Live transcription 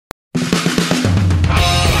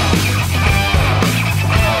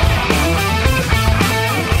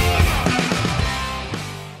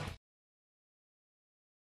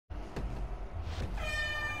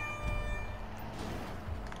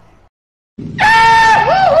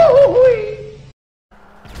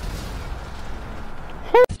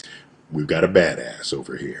We've got a badass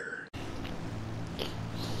over here.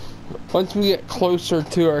 Once we get closer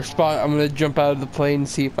to our spot, I'm gonna jump out of the plane and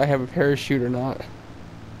see if I have a parachute or not.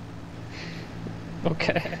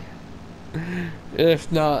 Okay.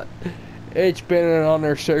 If not, it's been an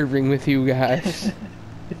honor serving with you guys.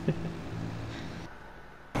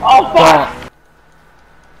 Oh fuck!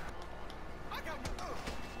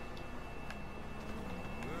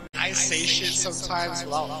 I say shit sometimes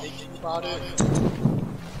without thinking about it.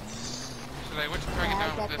 So like, what you bringing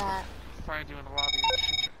down with this? Find you in the lobby and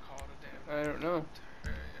shoot you and call it a I don't know.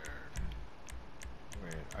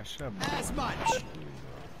 Wait, I should have As much.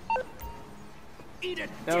 Eat it.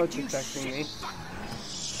 Now it's affecting me.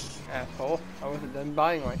 Asshole. I wasn't done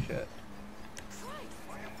buying my shit.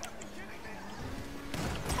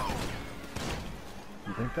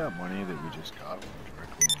 You think that money that we just got went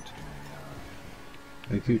directly into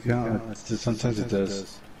If you count, sometimes it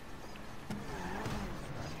does.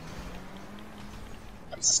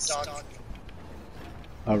 I'm stuck.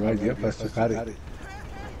 Alright, yep, I still got it.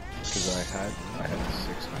 because I had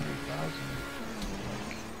 600,000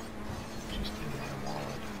 like just in my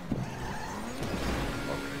wallet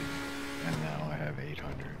already, and now I have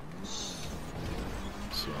 800.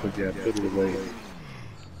 So But yeah, put it away.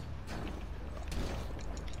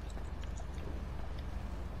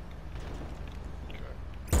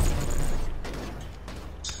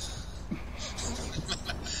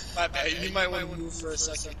 My bad, you might want to move for a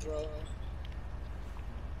second, bro.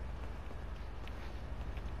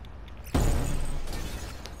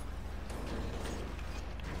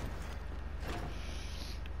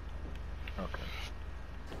 okay,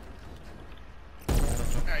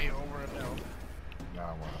 Are you over it now? now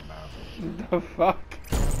I want to mount. The fuck?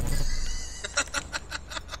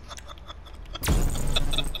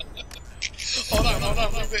 Hold on,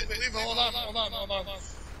 leave it, hold on.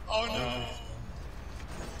 Oh no.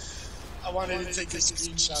 I wanted to take a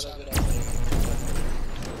screenshot of it.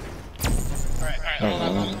 Alright, hold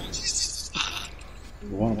on.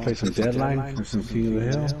 You want to play some Deadline or some King of the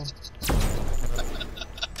Hill?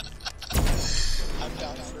 I'm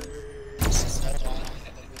down for some Deadline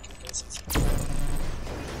and then we can play some.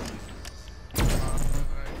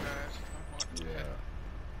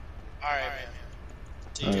 Alright, man.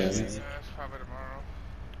 See you guys. Probably tomorrow.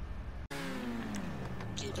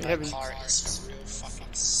 Dude, my car is real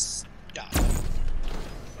fucking stuck.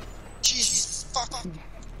 Jesus fucking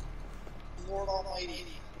Lord Almighty.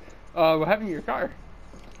 What happened to your car?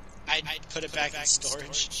 I put it back in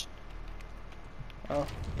storage. Oh.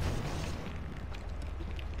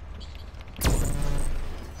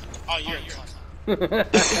 Oh, you're a cunt.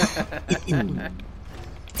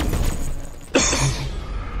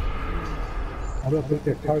 How do I pick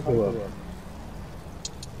your cargo up?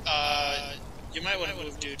 You might want to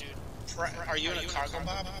move, dude. Are you in a cargo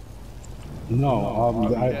bob?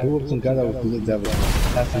 No, I blew up some guy that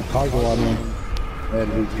had some cargo on him,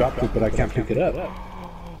 and he dropped it, but I can't pick it up.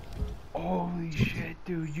 Holy shit,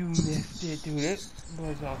 dude, you missed it, dude. It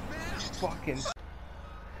was a fucking...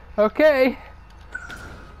 Okay.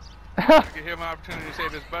 I could hear my opportunity to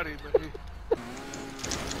save his buddy, but he...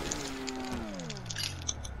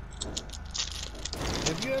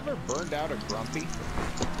 Have you ever burned out a grumpy?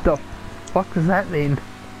 The fuck does that mean?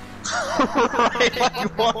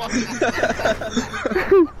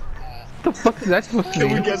 The fuck is that supposed to mean?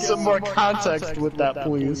 Can we get some more context with that,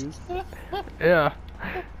 please? Yeah.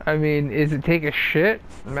 I mean, is it take a shit?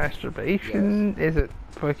 Masturbation? Is it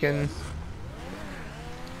fucking...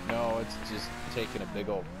 No, it's just taking a big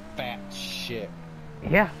old fat shit.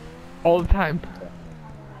 Yeah. All the time.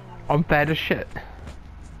 I'm fat as shit.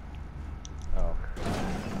 Oh.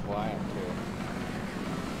 Well, I am too.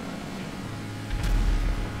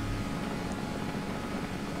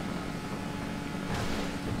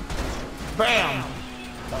 Bam!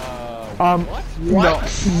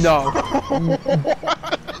 What? No.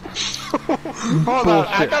 Hold on,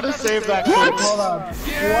 I gotta save that clip. Hold on.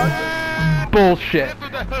 Yeah! Bullshit. Clip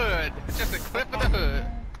of the hood. It's just a clip of the hood.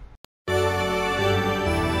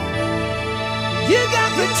 You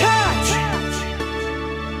got the touch.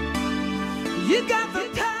 You got the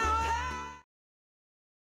power.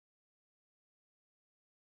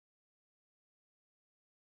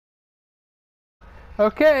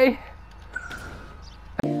 Okay.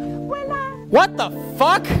 What the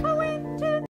fuck?